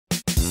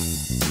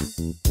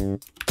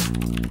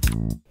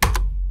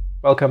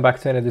Welcome back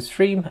to another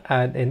stream,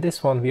 and in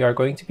this one we are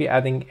going to be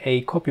adding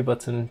a copy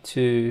button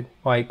to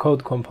my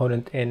code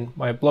component in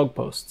my blog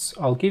posts.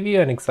 I'll give you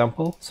an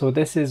example. So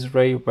this is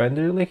Ray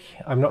Wenderlich.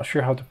 I'm not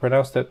sure how to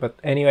pronounce that, but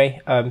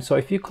anyway, so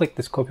if you click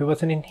this copy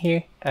button in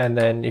here, and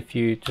then if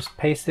you just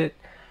paste it,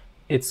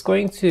 it's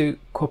going to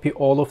copy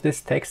all of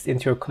this text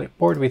into your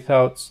clipboard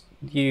without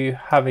you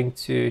having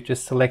to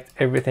just select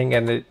everything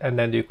and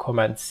then do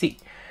Command C.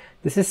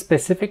 This is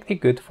specifically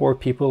good for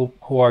people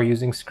who are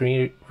using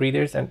screen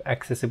readers and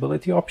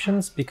accessibility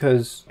options,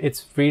 because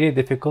it's really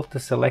difficult to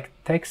select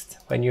text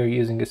when you're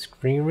using a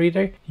screen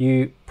reader.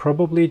 You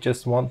probably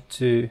just want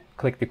to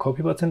click the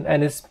copy button,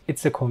 and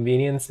it's a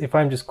convenience. If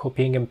I'm just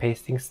copying and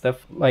pasting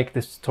stuff like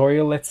this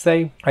tutorial, let's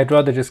say, I'd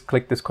rather just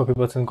click this copy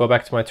button, go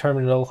back to my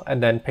terminal,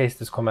 and then paste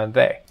this command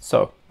there.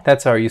 So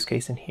that's our use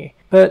case in here.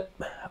 But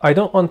I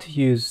don't want to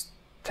use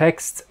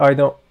text. I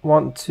don't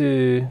want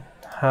to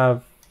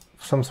have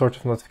some sort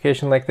of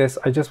notification like this.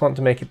 I just want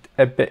to make it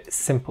a bit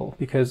simple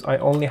because I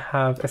only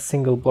have a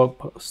single blog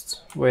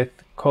post with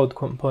code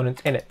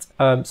component in it.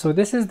 So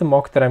this is the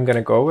mock that I'm going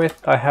to go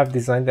with. I have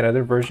designed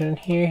another version in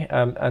here,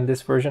 and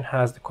this version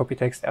has the copy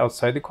text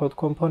outside the code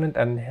component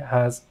and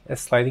has a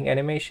sliding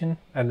animation,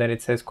 and then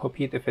it says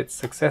copied if it's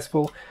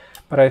successful.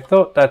 But I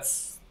thought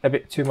that's a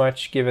bit too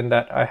much given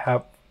that I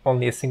have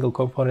only a single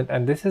component,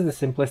 and this is the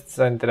simplest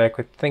design that I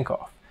could think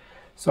of.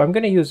 So I'm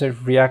going to use a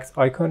React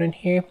icon in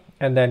here,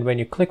 and then when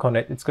you click on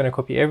it, it's going to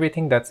copy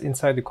everything that's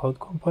inside the code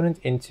component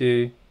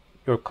into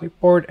your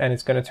clipboard, and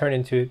it's going to turn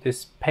into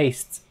this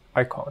paste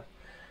icon.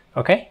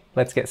 Okay,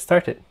 let's get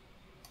started.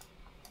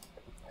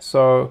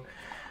 So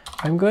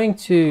I'm going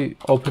to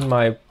open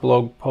my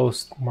blog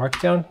post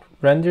markdown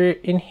render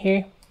in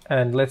here,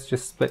 and let's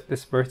just split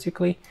this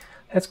vertically.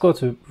 Let's go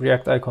to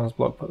React icons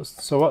blog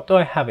post. So what do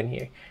I have in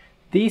here?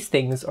 These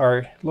things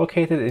are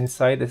located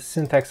inside the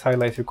syntax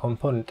highlighter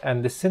component,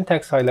 and the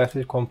syntax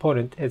highlighter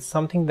component is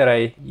something that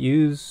I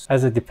use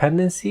as a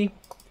dependency.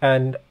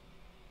 And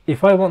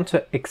if I want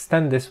to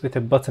extend this with a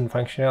button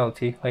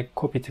functionality, like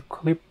copy to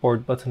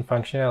clipboard button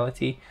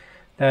functionality,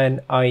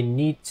 then I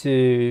need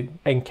to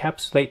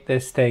encapsulate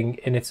this thing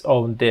in its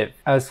own div.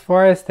 As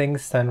far as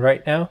things stand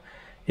right now,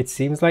 it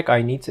seems like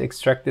I need to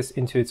extract this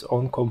into its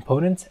own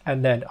component,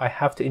 and then I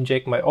have to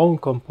inject my own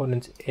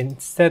component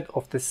instead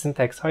of the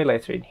syntax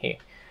highlighter in here.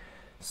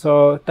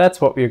 So that's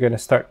what we're going to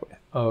start with.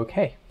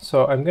 Okay,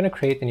 so I'm going to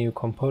create a new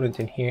component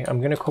in here. I'm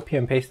going to copy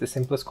and paste the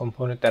simplest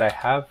component that I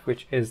have,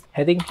 which is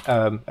heading,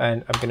 and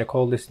I'm going to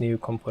call this new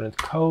component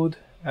code,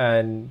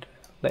 and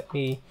let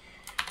me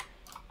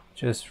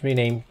just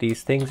rename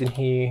these things in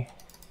here.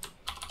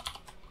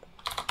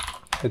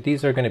 So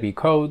these are going to be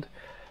code.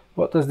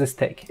 What does this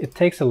take? It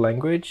takes a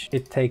language,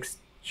 it takes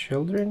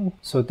children.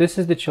 So this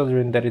is the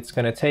children that it's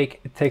going to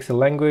take. It takes a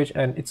language,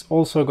 and it's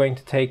also going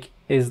to take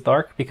is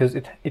dark, because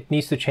it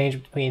needs to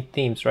change between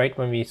themes, right?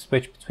 When we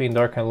switch between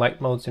dark and light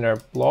modes in our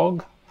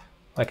blog,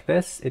 like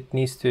this, it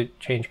needs to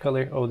change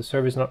color. Oh, the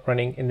server is not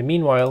running. In the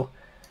meanwhile,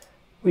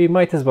 we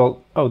might as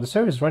well, oh, the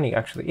server is running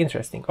actually,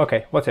 interesting.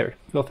 Okay, whatever,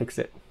 we'll fix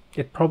it.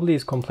 It probably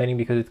is complaining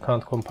because it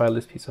can't compile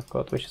this piece of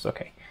code, which is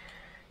okay.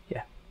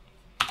 Yeah.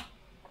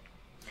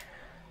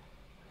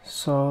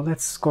 So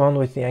let's go on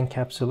with the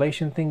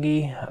encapsulation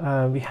thingy.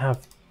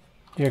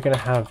 We're going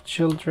to have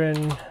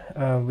children,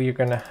 we're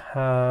going to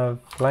have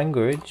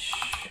language,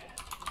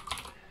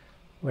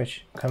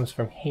 which comes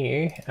from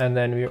here, and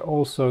then we're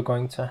also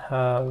going to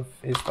have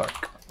is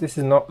dark. This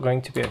is not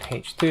going to be an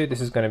h2,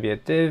 this is going to be a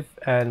div,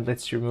 and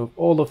let's remove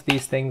all of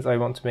these things. I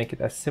want to make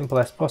it as simple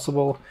as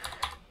possible.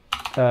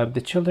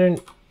 The children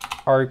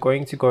are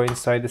going to go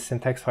inside the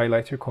syntax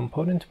highlighter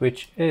component,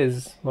 which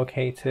is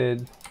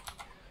located,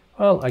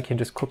 well, I can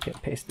just copy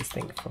and paste this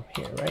thing from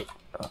here, right?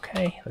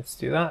 Okay, let's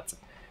do that.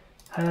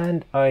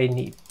 And I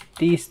need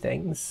these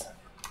things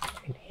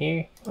in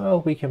here.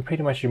 Well, we can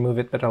pretty much remove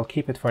it, but I'll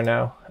keep it for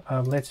now.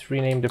 Let's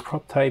rename the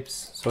prop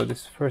types. So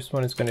this first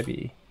one is going to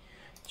be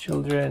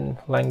children,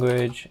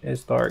 language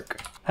is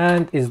dark,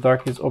 and is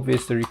dark is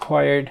obviously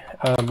required.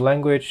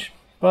 Language,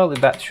 well,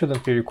 that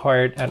shouldn't be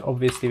required, and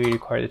obviously we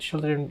require the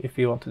children if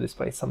we want to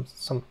display some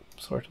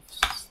sort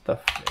of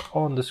stuff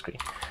on the screen.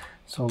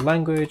 So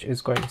language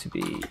is going to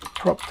be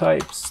prop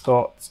types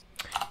dot,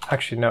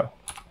 actually no,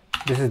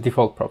 this is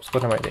default props.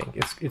 What am I doing?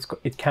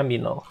 It can be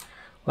null.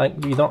 Like,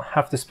 we don't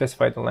have to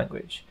specify the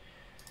language.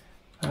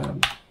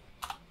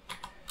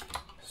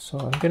 So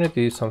I'm gonna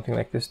do something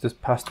like this.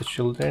 Just pass the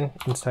children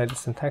inside the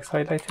syntax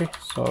highlighter.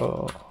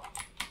 So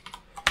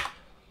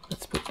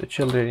let's put the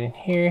children in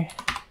here,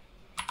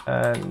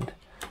 and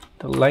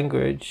the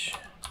language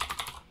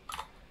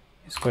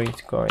is going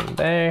to go in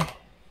there.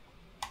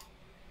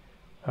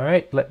 All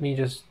right, let me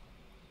just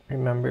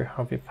remember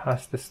how we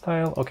pass the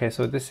style. Okay,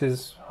 so this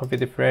is how we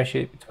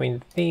differentiate between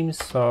the themes.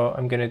 So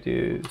I'm gonna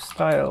do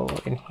style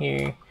in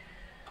here,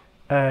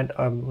 and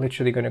I'm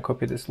literally gonna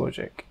copy this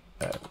logic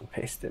and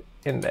paste it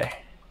in there.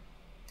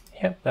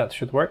 Yep, that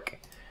should work.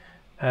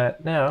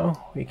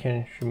 Now we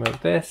can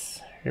remove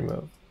this,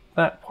 remove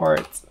that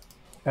part,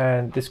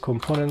 and this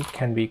component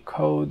can be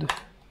code,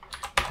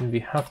 and we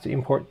have to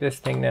import this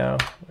thing now,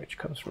 which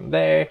comes from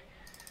there.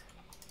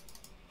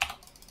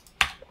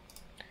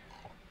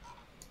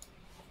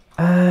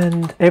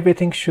 And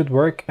everything should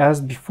work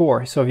as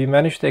before. So we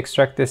managed to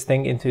extract this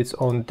thing into its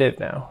own div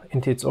now,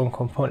 into its own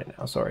component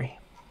now, sorry.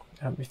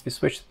 If we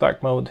switch to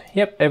dark mode,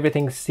 yep,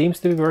 everything seems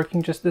to be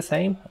working just the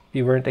same.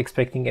 We weren't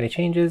expecting any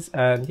changes,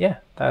 and yeah,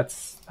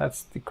 that's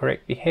the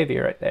correct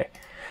behavior right there.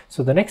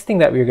 So the next thing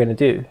that we're going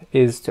to do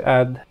is to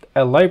add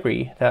a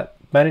library that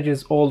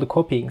manages all the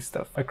copying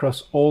stuff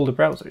across all the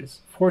browsers.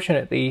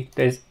 Fortunately,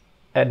 there's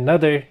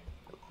another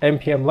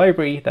npm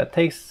library that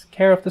takes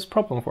care of this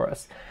problem for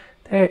us.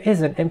 There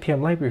is an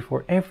npm library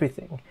for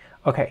everything.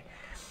 Okay.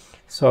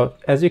 So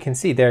as you can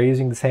see, they're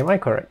using the same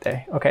icon right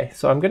there. Okay,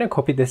 so I'm going to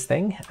copy this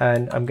thing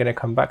and I'm going to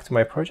come back to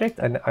my project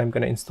and I'm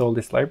going to install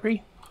this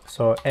library.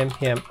 So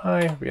npm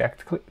I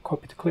react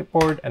copy to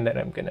clipboard, and then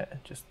I'm going to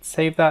just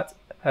save that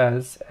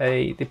as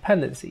a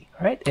dependency.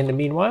 All right, in the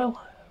meanwhile,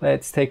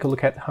 let's take a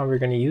look at how we're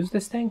going to use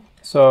this thing.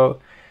 So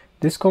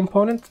this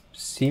component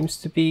seems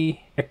to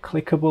be a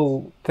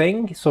clickable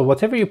thing. So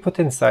whatever you put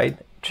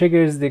inside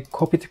triggers the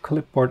copy to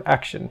clipboard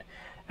action,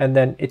 and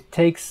then it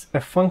takes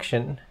a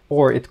function,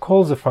 or it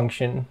calls a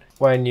function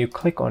when you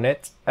click on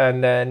it,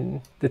 and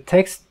then the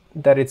text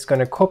that it's going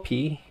to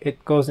copy,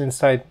 it goes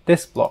inside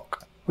this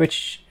block,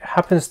 which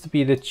happens to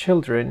be the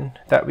children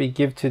that we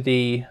give to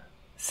the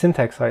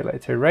syntax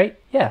highlighter, right?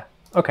 Yeah,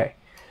 okay.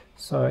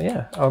 So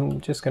yeah, I'm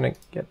just going to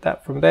get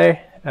that from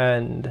there,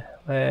 and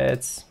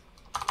let's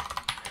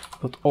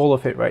put all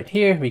of it right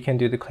here. We can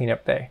do the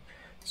cleanup there.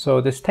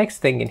 So this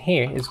text thing in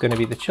here is going to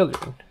be the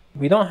children.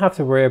 We don't have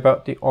to worry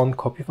about the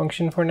onCopy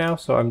function for now,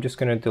 so I'm just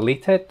going to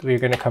delete it. We're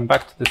going to come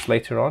back to this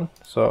later on.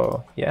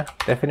 So yeah,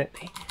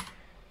 definitely.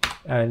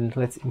 And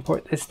let's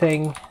import this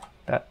thing.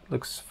 That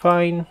looks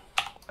fine.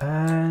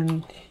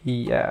 And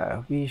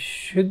yeah, we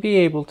should be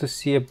able to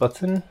see a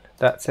button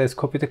that says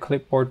copy to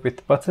clipboard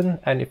with button.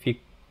 And if you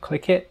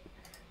click it,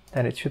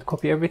 then it should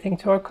copy everything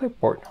to our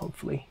clipboard,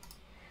 hopefully.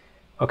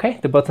 Okay,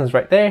 the button's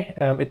right there.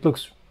 It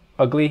looks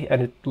ugly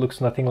and it looks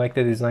nothing like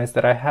the designs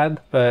that I had,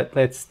 but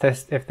let's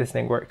test if this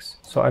thing works.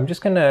 So I'm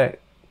just gonna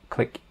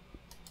click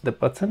the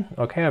button.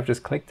 Okay, I've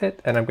just clicked it,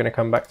 and I'm gonna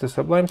come back to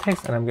Sublime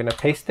Text and I'm gonna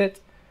paste it.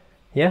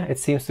 Yeah, it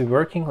seems to be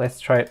working. Let's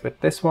try it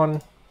with this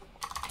one.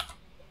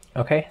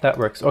 Okay, that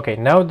works. Okay,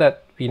 now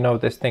that we know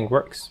this thing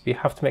works, we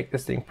have to make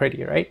this thing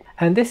pretty, right?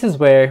 And this is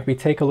where we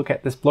take a look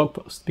at this blog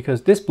post,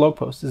 because this blog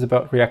post is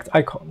about React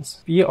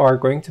icons. We are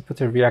going to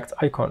put a React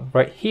icon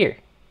right here,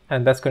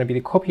 and that's going to be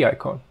the copy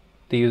icon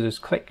the users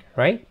click,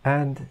 right?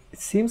 And it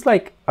seems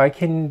like I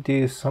can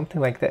do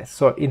something like this.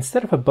 So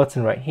instead of a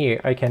button right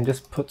here, I can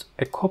just put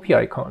a copy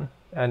icon,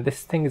 and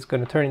this thing is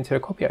going to turn into a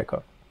copy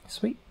icon.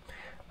 Sweet.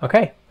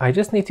 Okay, I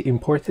just need to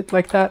import it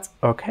like that.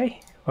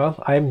 Okay,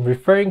 well, I'm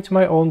referring to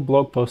my own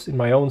blog post in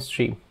my own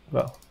stream.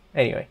 Well,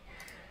 anyway,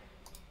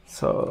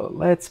 so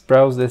let's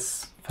browse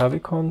this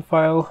favicon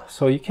file.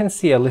 So you can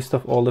see a list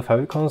of all the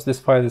favicons. This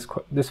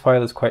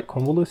file is quite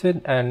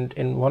convoluted, and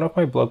in one of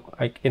my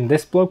in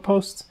this blog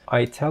post,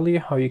 I tell you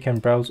how you can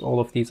browse all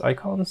of these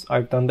icons.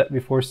 I've done that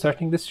before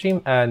starting the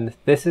stream, and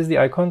this is the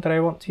icon that I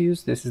want to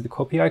use. This is the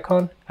copy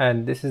icon,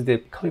 and this is the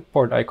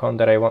clipboard icon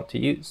that I want to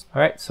use.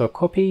 All right, so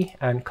copy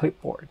and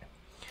clipboard.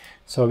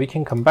 So we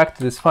can come back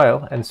to this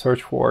file and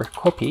search for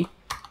copy,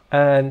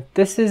 and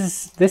this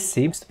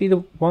seems to be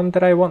the one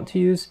that I want to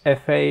use,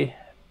 FA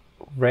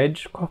reg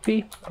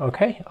copy.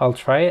 Okay, I'll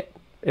try it.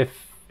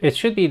 If it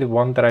should be the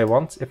one that I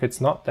want. If it's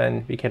not,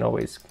 then we can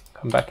always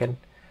come back and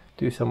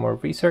do some more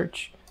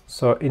research.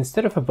 So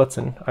instead of a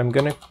button, I'm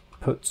gonna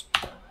put,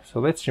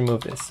 so let's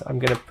remove this. I'm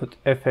gonna put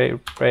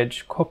FA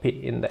reg copy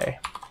in there.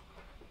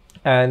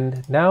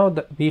 And now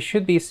that we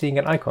should be seeing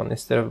an icon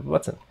instead of a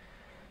button.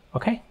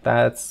 Okay,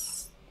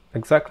 that's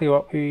exactly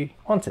what we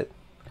wanted.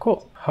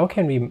 Cool. How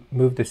can we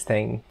move this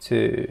thing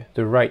to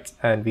the right?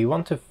 And we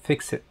want to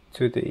fix it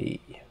to the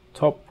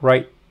top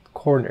right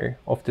corner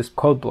of this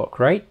code block,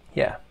 right?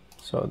 Yeah,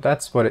 so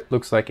that's what it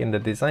looks like in the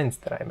designs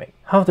that I make.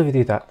 How do we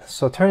do that?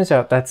 So it turns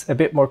out that's a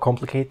bit more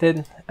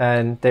complicated,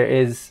 and there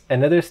is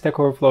another Stack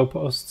Overflow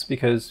posts,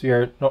 because we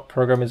are not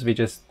programmers, we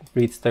just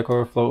read Stack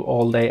Overflow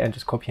all day and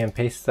just copy and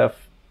paste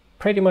stuff.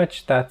 Pretty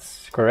much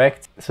that's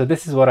correct. So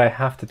this is what I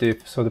have to do.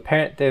 So the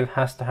parent div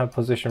has to have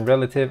position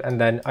relative, and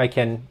then I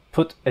can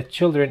put a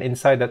children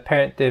inside that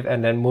parent div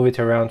and then move it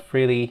around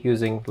freely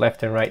using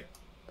left and right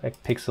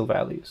like pixel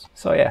values.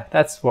 So yeah,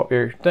 that's what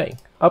we're doing.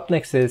 Up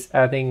next is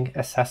adding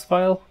a Sass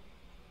file.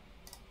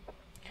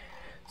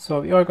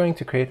 So we are going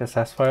to create a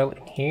Sass file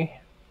in here.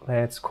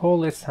 Let's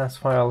call this Sass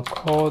file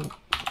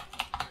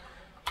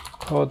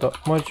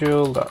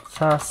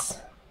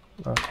code.module.sass.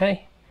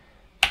 Okay.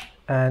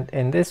 And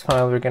in this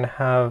file, we're going to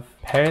have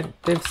parent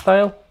div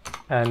style,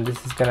 and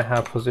this is going to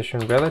have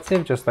position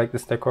relative, just like the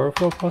Stack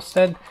Overflow post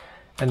said.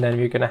 And then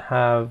we're going to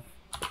have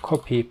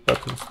copy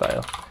button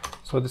style.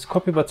 So this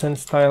copy button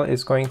style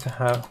is going to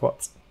have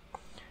what?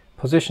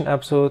 Position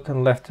absolute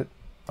and left.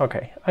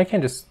 Okay, I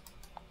can just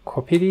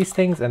copy these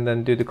things and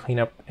then do the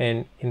cleanup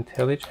in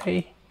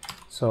IntelliJ.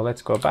 So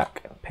let's go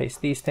back and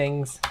paste these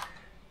things.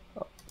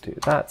 Do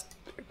that,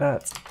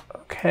 that.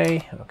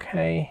 Okay,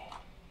 okay.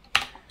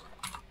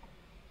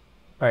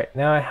 All right,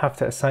 now I have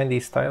to assign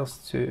these styles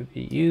to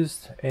be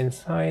used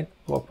inside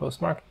blog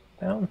post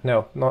markdown.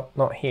 No,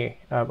 not here.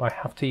 I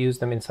have to use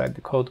them inside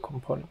the code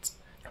components.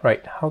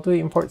 Right, how do we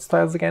import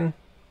styles again?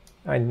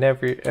 I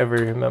never ever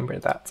remember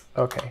that.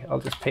 Okay, I'll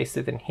just paste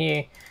it in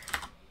here,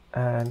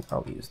 and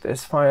I'll use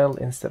this file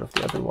instead of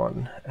the other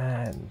one.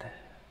 And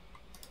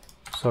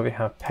so we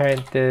have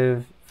parent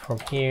div from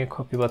here,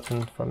 copy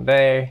button from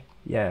there.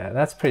 Yeah,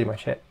 that's pretty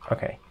much it.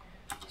 Okay,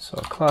 so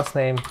class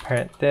name,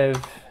 parent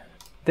div.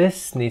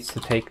 This needs to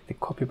take the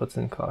copy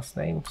button class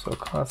name. So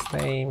class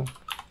name,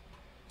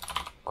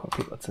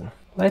 copy button.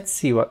 Let's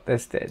see what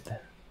this did.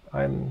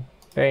 I'm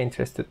very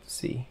interested to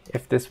see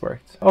if this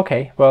worked.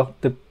 Okay, well,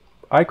 the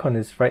icon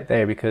is right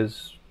there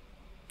because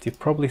you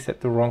probably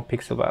set the wrong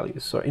pixel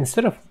values. So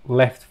instead of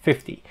left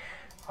 50,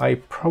 I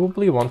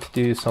probably want to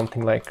do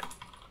something like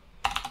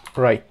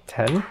right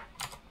 10.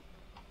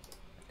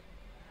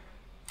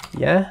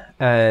 Yeah,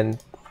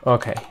 and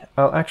okay,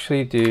 I'll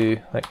actually do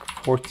like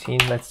 14.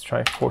 Let's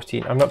try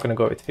 14. I'm not going to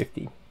go with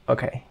 50.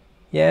 Okay,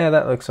 yeah,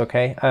 that looks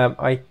okay.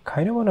 I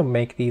kind of want to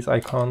make this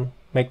icon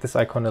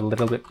a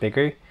little bit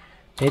bigger.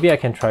 Maybe I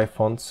can try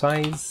font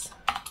size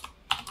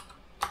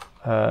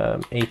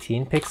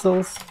 18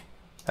 pixels.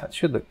 That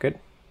should look good.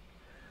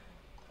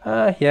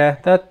 Yeah,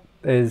 that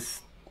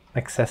is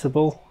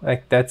accessible.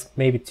 Like, that's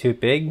maybe too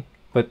big,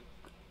 but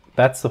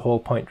that's the whole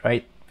point,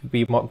 right?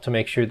 We want to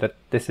make sure that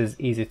this is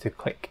easy to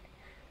click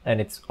and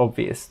it's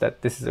obvious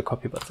that this is a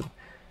copy button.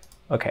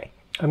 Okay,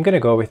 I'm gonna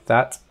go with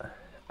that.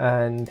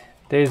 And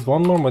there's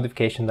one more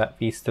modification that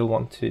we still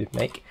want to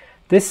make.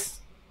 This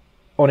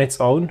on its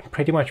own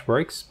pretty much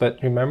works, but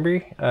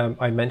remember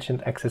I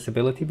mentioned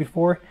accessibility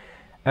before,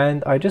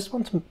 and I just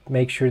want to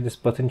make sure this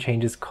button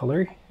changes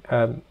color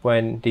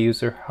when the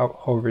user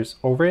hovers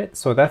over it.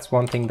 So that's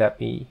one thing that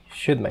we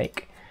should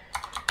make.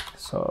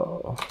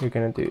 So we're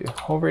gonna do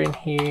hover in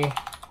here,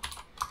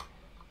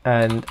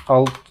 and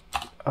I'll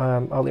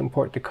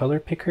import the color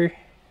picker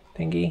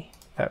thingy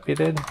that we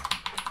did.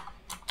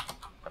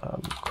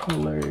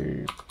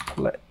 Color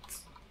palette.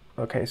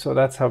 Okay, so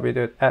that's how we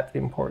do it at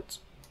import.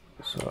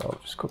 So I'll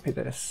just copy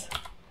this.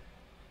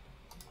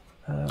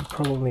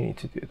 Probably need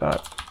to do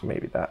that,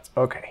 maybe that.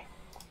 Okay.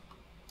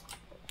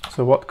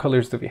 So what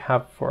colors do we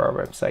have for our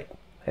website?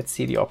 Let's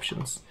see the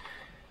options.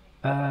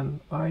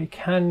 I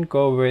can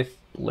go with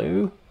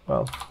blue.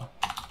 Well,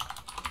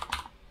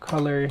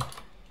 color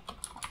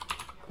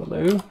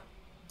blue.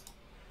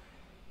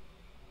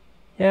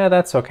 Yeah,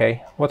 that's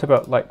okay. What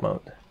about light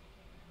mode?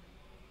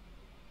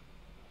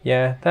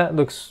 Yeah, that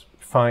looks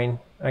fine,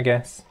 I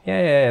guess.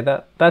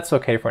 Yeah, that's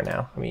okay for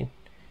now. I mean,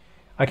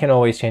 I can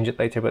always change it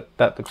later, but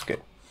that looks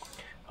good.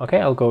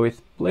 Okay, I'll go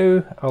with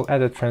blue. I'll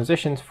add a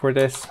transition for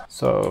this.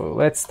 So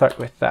let's start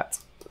with that.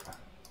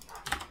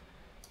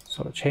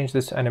 So change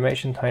this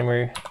animation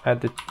timer.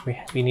 Add the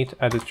we need to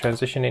add a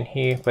transition in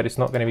here, but it's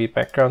not going to be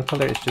background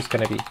color. It's just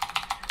going to be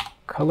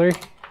color.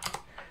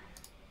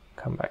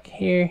 Come back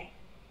here.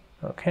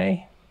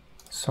 Okay.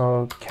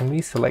 So can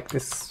we select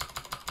this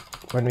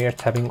when we are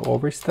tabbing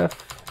over stuff?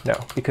 No,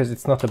 because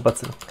it's not a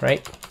button,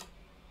 right?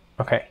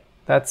 Okay,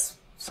 that's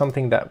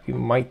something that we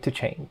might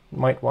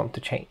want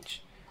to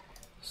change.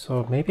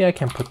 So maybe I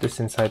can put this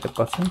inside the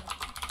button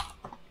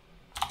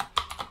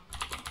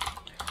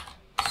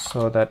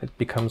so that it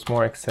becomes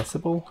more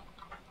accessible.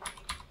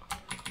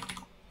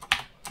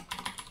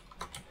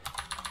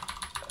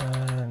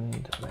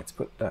 And let's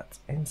put that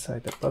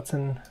inside the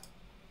button.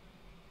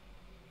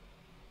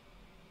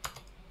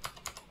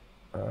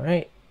 All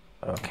right,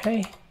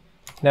 okay.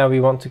 Now we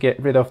want to get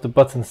rid of the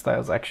button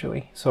styles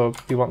actually. So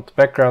we want the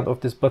background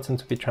of this button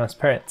to be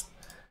transparent.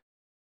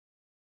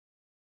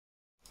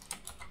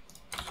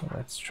 So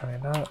let's try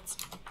that.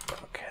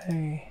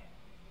 Okay.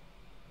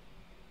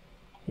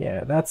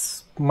 Yeah,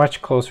 that's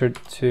much closer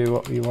to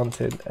what we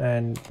wanted.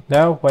 And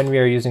now when we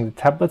are using the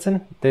tab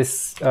button,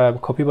 this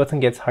copy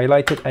button gets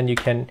highlighted and you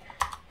can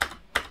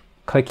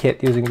click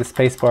it using the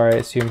space bar, I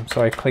assume.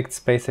 So I clicked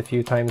space a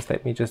few times.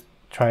 Let me just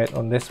try it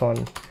on this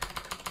one.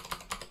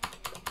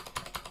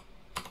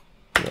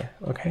 Yeah,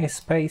 okay,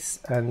 space,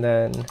 and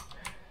then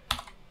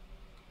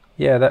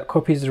yeah, that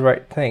copies the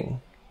right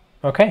thing.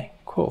 Okay,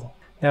 cool.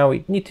 Now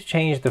we need to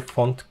change the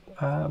font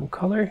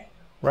color,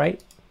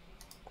 right?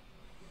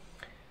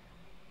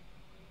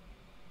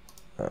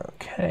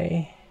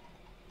 Okay.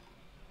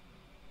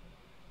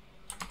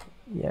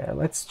 Yeah,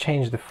 let's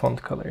change the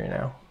font color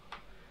now.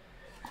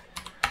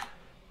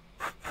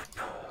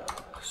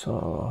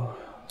 So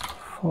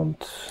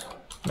font,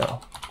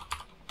 no,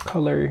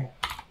 color,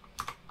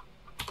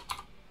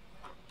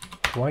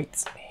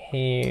 white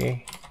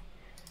here.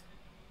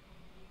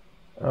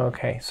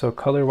 Okay, so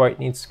color white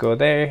needs to go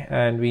there,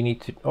 and we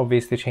need to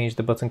obviously change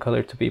the button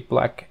color to be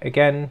black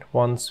again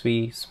once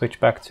we switch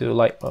back to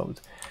light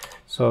mode.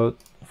 So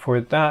for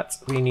that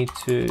we need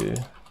to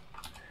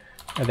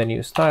add a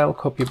new style,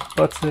 copy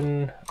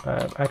button.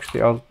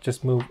 Actually, I'll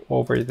just move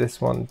over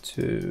this one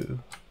to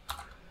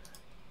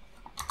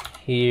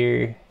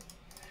here.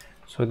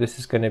 So this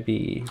is going to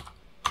be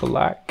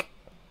black.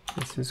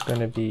 This is going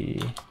to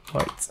be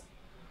white.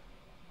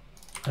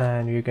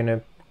 And we're going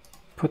to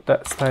put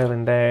that style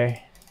in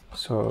there.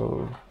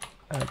 So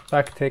add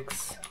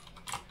backticks,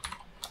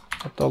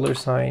 a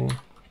 $sign,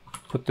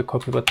 put the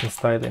copy button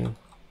style in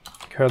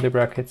curly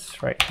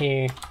brackets right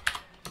here.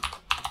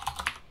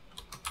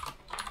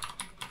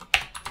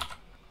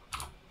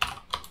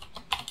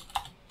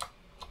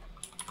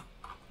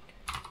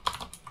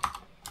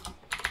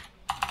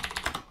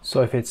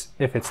 So if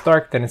it's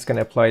dark, then it's going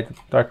to apply the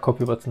dark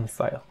copy button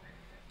style.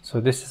 So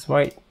this is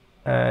white,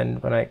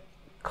 and when I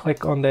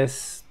click on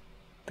this,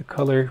 the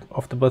color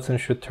of the button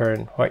should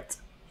turn white.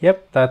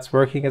 Yep, that's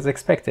working as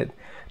expected.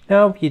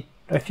 Now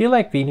I feel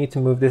like we need to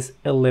move this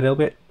a little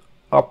bit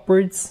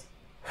upwards.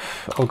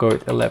 I'll go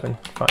with 11,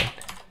 fine.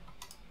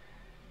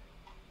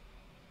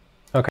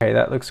 Okay,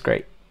 that looks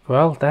great.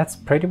 Well, that's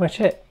pretty much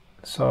it.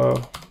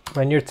 So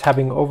when you're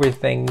tabbing over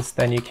things,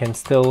 then you can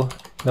still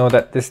know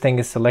that this thing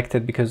is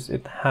selected because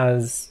it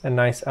has a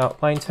nice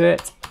outline to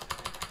it.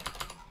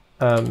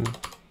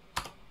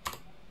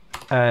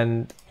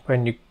 And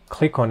when you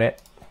click on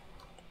it,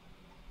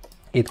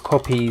 it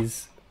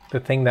copies the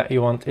thing that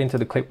you want into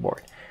the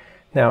clipboard.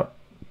 Now,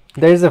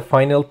 there's a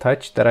final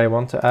touch that I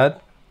want to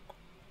add,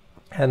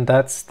 and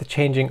that's the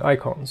changing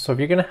icons. So if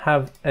you're going to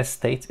have a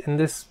state in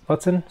this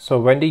button, so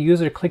when the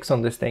user clicks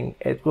on this thing,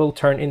 it will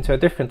turn into a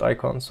different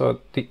icon. So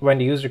when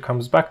the user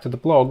comes back to the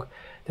blog,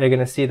 they're going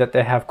to see that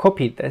they have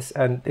copied this,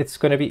 and it's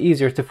going to be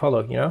easier to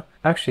follow, you know?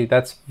 Actually,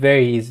 that's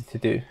very easy to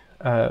do.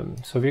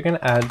 So we're going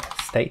to add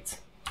state.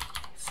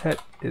 Set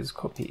is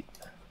copied.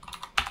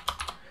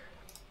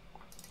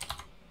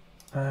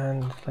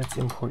 And let's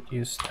import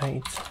use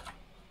state.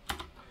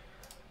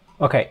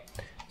 Okay,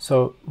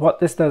 so what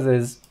this does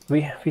is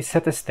we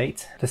set a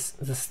state. The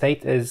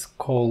state is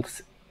called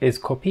is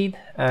copied,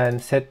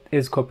 and set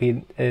is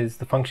copied is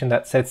the function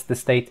that sets the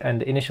state,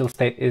 and the initial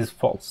state is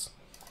false.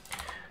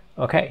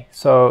 Okay,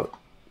 so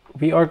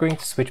we are going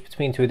to switch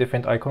between two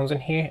different icons in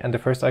here, and the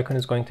first icon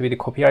is going to be the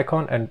copy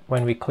icon, and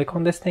when we click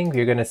on this thing,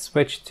 we're going to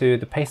switch to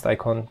the paste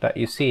icon that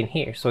you see in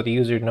here, so the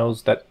user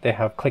knows that they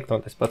have clicked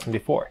on this button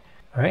before.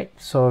 All right,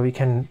 so we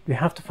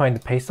have to find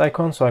the paste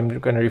icon, so I'm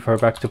going to refer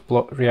back to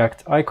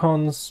React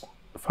icons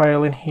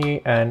file in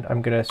here, and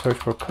I'm going to search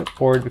for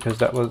clipboard because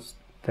that was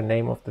the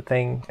name of the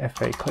thing.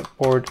 FA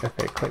clipboard,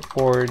 FA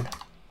clipboard.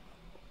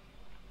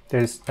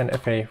 There's an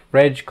FA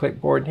reg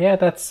clipboard. Yeah,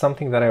 that's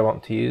something that I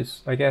want to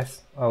use, I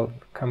guess. I'll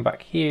come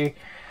back here.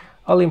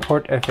 I'll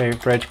import FA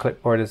reg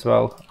clipboard as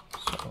well.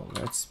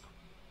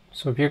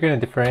 So if you're going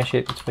to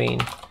differentiate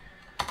between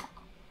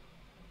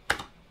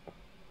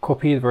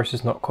copied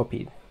versus not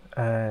copied,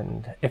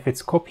 and if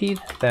it's copied,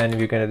 then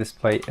we're going to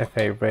display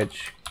FA reg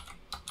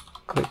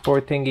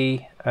clipboard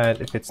thingy, and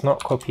if it's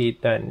not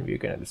copied, then we're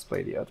going to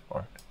display the other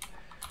one.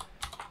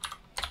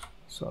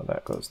 So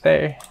that goes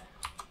there.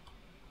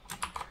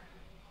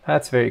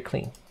 That's very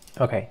clean.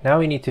 Okay, now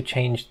we need to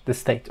change the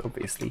state,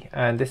 obviously,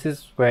 and this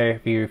is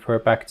where we refer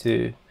back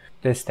to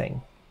this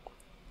thing,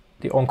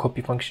 the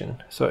onCopy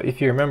function. So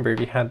if you remember,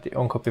 we had the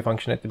onCopy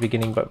function at the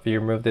beginning, but we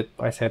removed it.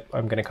 I said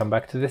I'm going to come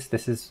back to this.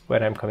 This is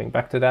when I'm coming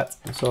back to that.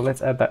 So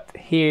let's add that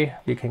here.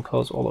 We can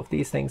close all of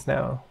these things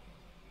now.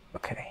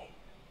 Okay.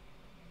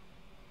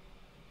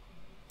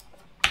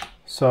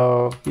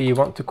 So we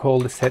want to call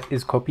the set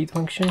is copied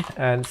function,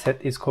 and set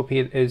is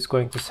copied is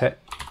going to set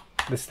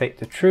the state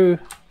to true.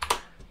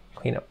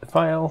 Clean up the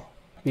file.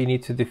 We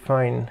need to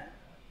define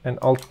an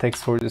alt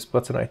text for this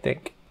button, I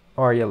think.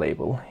 ARIA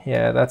label.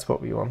 Yeah, that's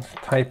what we want.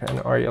 Type an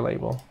ARIA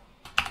label.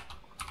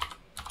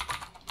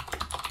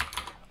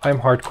 I'm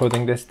hard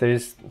coding this.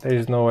 There's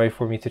no way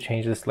for me to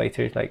change this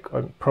later. Like,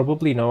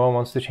 probably no one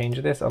wants to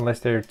change this unless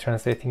they're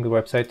translating the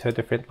website to a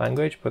different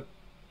language, but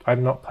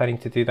I'm not planning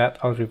to do that.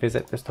 I'll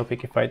revisit this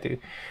topic if I do.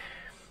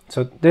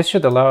 So this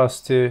should allow us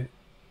to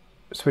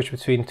switch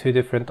between two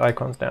different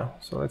icons now.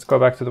 So let's go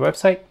back to the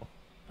website.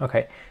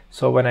 Okay,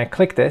 so when I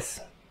click this,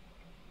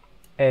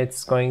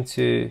 it's going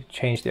to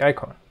change the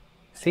icon.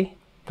 See,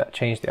 that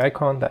changed the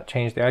icon, that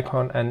changed the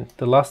icon, and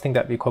the last thing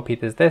that we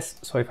copied is this.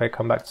 So if I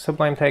come back to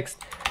Sublime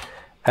Text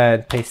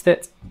and paste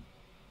it,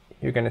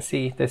 you're going to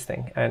see this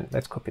thing. And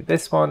let's copy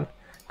this one,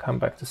 come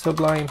back to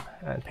Sublime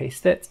and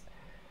paste it.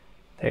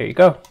 There you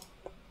go.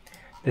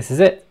 This is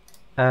it.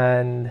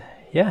 And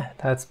yeah,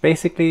 that's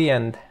basically the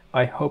end.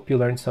 I hope you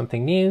learned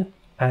something new,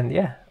 and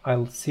yeah,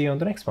 I'll see you on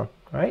the next one.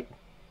 All right,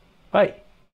 bye.